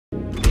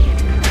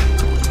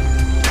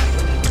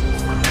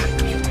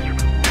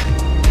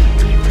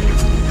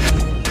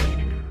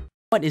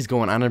What is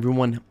going on,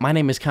 everyone? My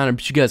name is Connor,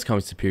 but you guys call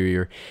me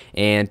Superior,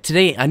 and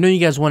today I know you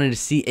guys wanted to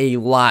see a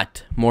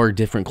lot more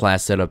different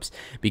class setups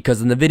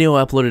because in the video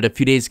I uploaded a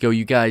few days ago,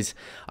 you guys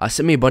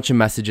sent me a bunch of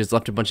messages,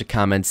 left a bunch of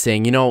comments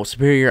saying, you know,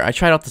 Superior, I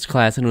tried out this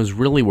class and it was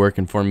really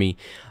working for me.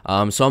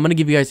 So I'm going to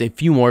give you guys a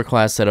few more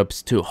class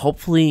setups to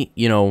hopefully,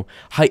 you know,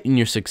 heighten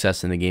your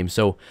success in the game.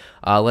 So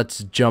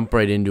let's jump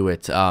right into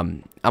it.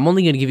 I'm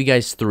only going to give you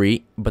guys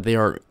 3, but they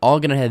are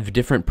all going to have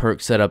different perk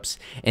setups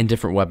and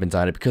different weapons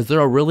on it because there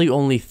are really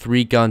only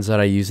 3 guns that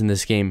I use in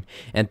this game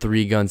and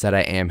 3 guns that I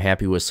am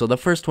happy with. So the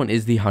first one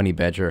is the Honey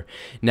Badger.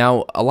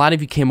 Now, a lot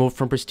of you came over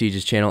from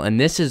Prestige's channel, and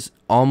this is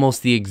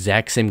almost the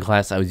exact same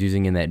class I was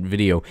using in that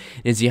video.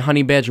 It's the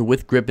Honey Badger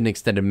with grip and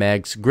extended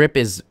mags. Grip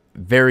is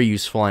very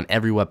useful on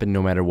every weapon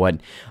no matter what,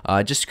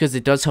 just because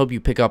it does help you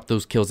pick up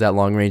those kills at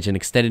long range, and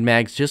extended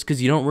mags just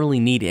because you don't really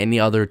need any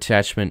other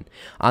attachment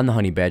on the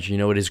Honey Badger. You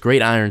know, it is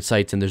great iron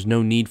sights and there's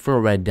no need for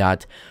a red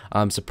dot.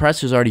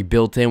 Suppressor's already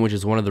built in, which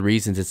is one of the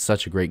reasons it's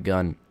such a great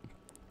gun.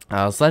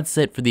 So that's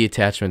it for the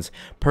attachments.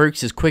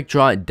 Perks is quick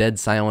draw, dead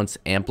silence,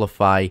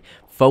 amplify,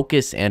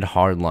 focus, and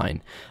hardline.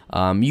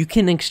 You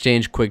can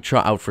exchange quick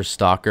draw out for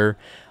stalker,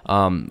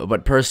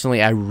 but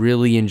personally I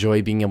really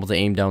enjoy being able to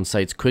aim down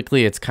sights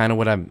quickly. It's kind of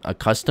what I'm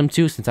accustomed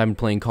to since I've been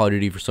playing Call of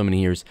Duty for so many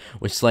years,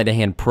 with sleight of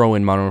hand pro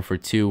in Modern Warfare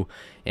 2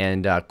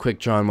 and quick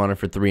draw in Modern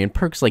Warfare 3 and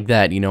perks like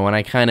that, you know,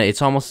 and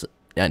it's almost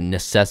a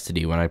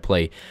necessity when I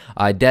play.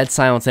 Dead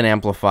silence and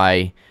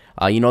amplify,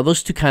 you know,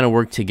 those two kind of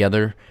work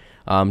together,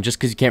 just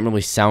because you can't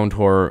really sound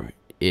horror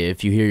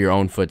if you hear your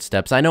own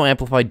footsteps. I know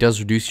Amplify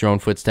does reduce your own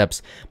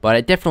footsteps, but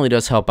it definitely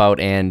does help out,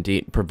 and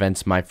it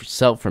prevents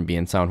myself from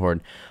being sound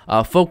horde.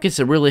 Focus,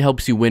 it really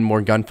helps you win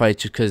more gunfights,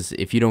 just because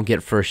if you don't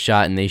get first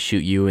shot and they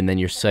shoot you, and then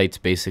your sights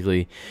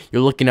basically,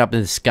 you're looking up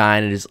in the sky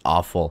and it is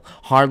awful.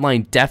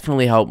 Hardline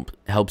definitely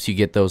helps you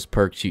get those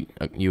perks,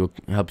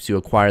 helps you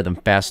acquire them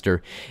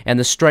faster. And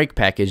the strike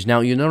package,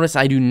 now you notice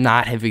I do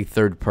not have a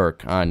third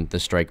perk on the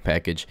strike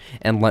package,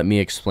 and let me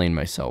explain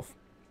myself.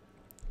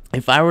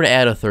 If I were to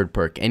add a third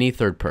perk, any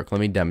third perk, let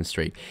me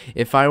demonstrate.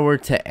 If I were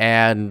to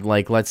add,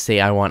 like, let's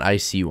say I want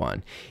IC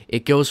on,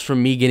 it goes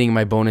from me getting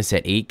my bonus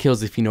at 8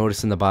 kills, if you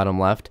notice in the bottom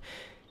left,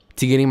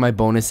 to getting my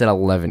bonus at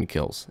 11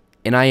 kills.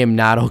 And I am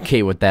not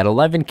okay with that.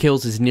 11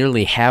 kills is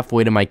nearly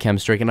halfway to my KEM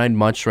streak, and I'd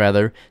much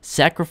rather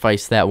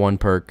sacrifice that one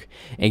perk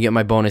and get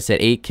my bonus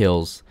at 8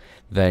 kills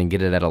than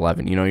get it at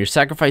 11. You know, you're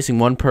sacrificing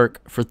one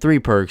perk for 3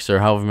 perks,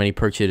 or however many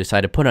perks you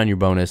decide to put on your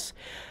bonus.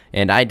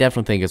 And I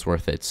definitely think it's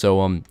worth it.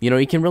 So, you know,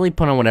 you can really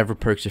put on whatever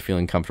perks you're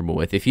feeling comfortable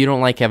with. If you don't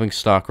like having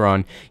Stalker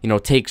on, you know,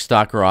 take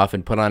Stalker off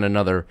and put on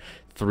another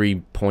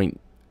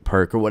 3-point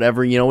perk or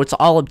whatever. You know, it's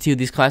all up to you.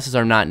 These classes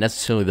are not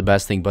necessarily the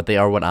best thing, but they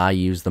are what I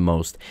use the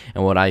most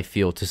and what I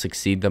feel to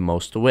succeed the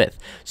most with.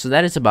 So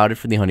that is about it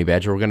for the Honey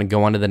Badger. We're going to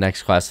go on to the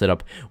next class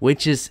setup,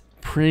 which is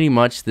pretty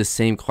much the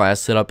same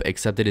class setup,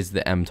 except it is the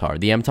MTAR.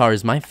 The MTAR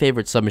is my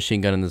favorite submachine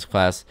gun in this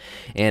class,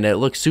 and it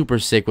looks super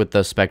sick with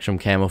the Spectrum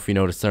camo, if you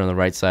notice there on the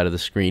right side of the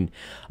screen.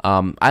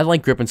 I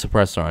like grip and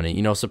suppressor on it.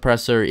 You know,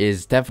 suppressor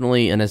is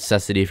definitely a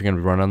necessity if you're going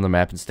to be running on the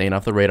map and staying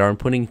off the radar and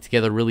putting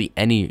together really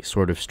any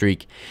sort of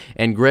streak.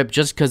 And grip,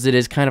 just because it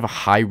is kind of a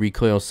high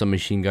recoil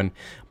submachine gun.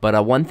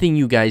 But one thing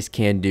you guys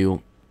can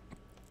do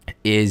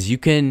is you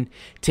can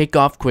take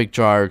off quick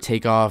draw or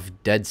take off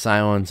dead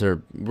silence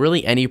or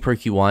really any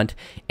perk you want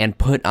and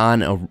put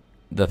on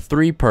the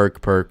 3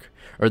 attachment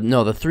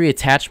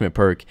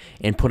perk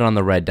and put on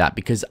the red dot,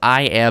 because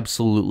I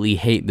absolutely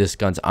hate this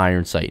gun's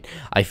iron sight.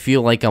 I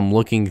feel like I'm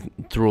looking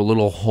through a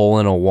little hole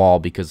in a wall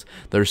because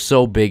they're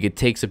so big, it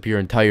takes up your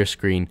entire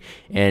screen,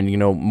 and you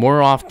know,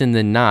 more often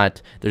than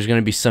not there's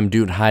going to be some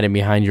dude hiding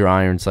behind your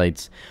iron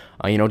sights,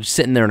 you know, just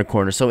sitting there in a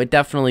corner. So it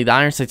definitely, the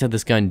iron sights of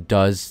this gun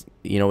does,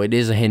 you know, it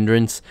is a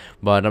hindrance,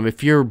 but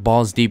if you're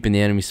balls deep in the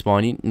enemy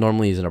spawn, it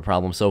normally isn't a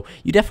problem. So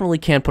you definitely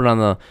can put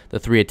on the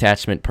 3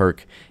 attachment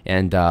perk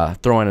and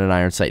throw in an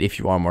iron sight if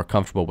you are more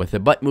comfortable with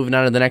it. But moving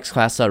on to the next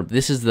class setup,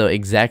 this is the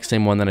exact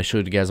same one that I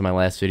showed you guys in my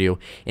last video,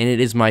 and it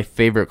is my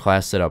favorite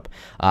class setup.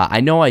 I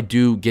know I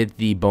do get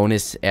the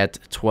bonus at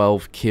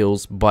 12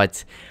 kills,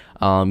 but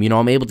you know,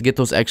 I'm able to get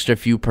those extra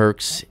few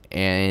perks,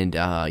 and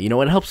you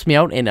know, it helps me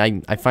out, and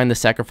I find the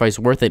sacrifice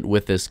worth it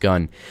with this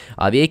gun.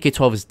 The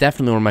AK-12 is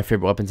definitely one of my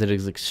favorite weapons. It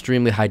is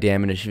extremely high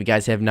damage. If you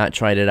guys have not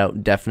tried it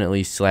out,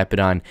 definitely slap it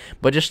on.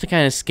 But just to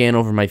kind of scan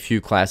over my few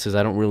classes,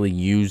 I don't really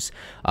use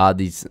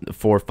these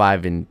 4,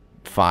 5, and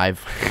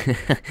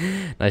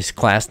 5. Nice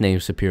class name,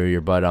 Superior.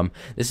 But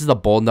this is the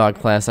Bulldog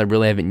class. I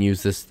really haven't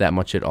used this that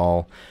much at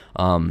all.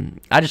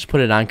 I just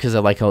put it on because I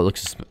like how it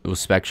looks with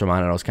Spectrum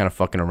on it. I was kind of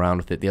fucking around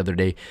with it the other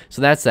day.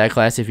 So that's that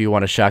class. If you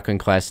want a shotgun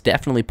class,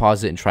 definitely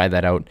pause it and try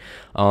that out.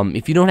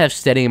 If you don't have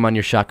steady aim on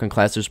your shotgun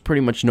class, there's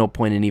pretty much no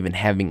point in even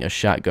having a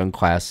shotgun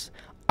class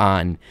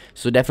on.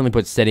 So definitely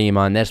put steady aim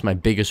on. That's my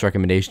biggest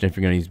recommendation if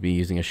you're going to be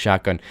using a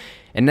shotgun.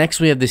 And next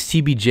we have the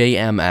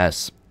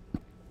CBJ-MS.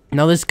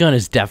 Now, this gun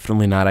is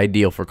definitely not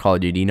ideal for Call of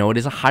Duty. You know, it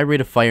is a high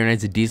rate of fire and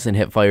it's a decent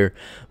hip fire,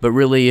 but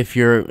really, if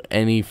you're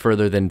any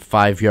further than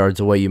 5 yards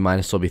away, you might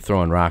as well be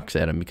throwing rocks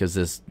at him because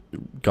this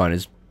gun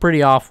is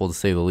pretty awful to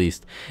say the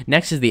least.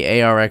 Next is the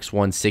ARX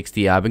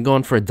 160. I've been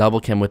going for a double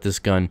KEM with this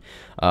gun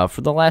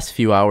for the last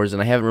few hours,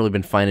 and I haven't really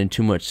been finding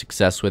too much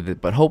success with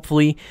it, but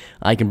hopefully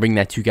I can bring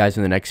that to you guys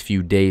in the next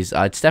few days.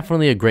 It's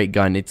definitely a great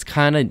gun. It's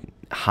kind of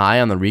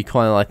high on the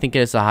recoil. I think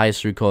it's the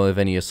highest recoil of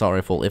any assault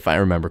rifle, if I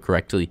remember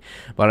correctly,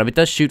 but it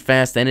does shoot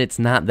fast, and it's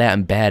not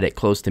that bad at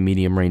close to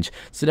medium range,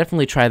 so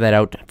definitely try that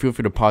out. Feel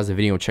free to pause the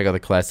video and check out the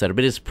class setup.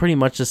 It is pretty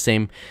much the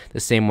same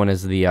one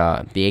as the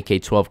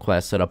AK-12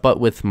 class setup, but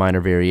with minor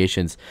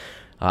variations.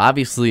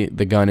 Obviously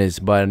the gun is,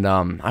 but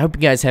I hope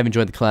you guys have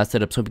enjoyed the class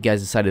setups. Hope you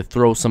guys decided to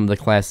throw some of the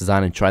classes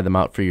on and try them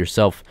out for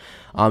yourself.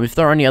 If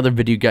there are any other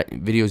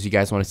videos you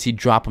guys want to see,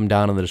 drop them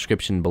down in the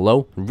description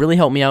below. Really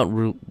help me out,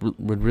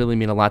 would really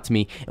mean a lot to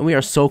me. And we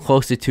are so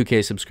close to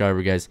 2K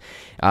subscribers, guys.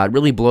 It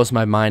really blows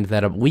my mind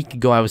that a week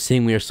ago I was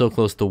saying we are so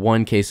close to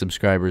 1K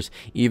subscribers,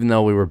 even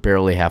though we were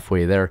barely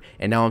halfway there.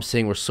 And now I'm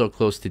saying we're so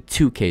close to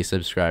 2K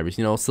subscribers,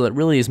 you know, so that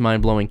really is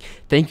mind-blowing.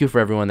 Thank you for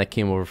everyone that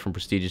came over from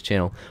Prestige's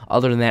channel.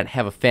 Other than that,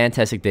 have a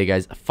fantastic day,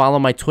 guys. Follow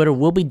my Twitter,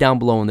 will be down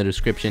below in the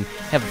description.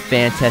 Have a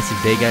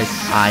fantastic day, guys.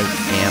 I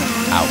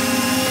am out.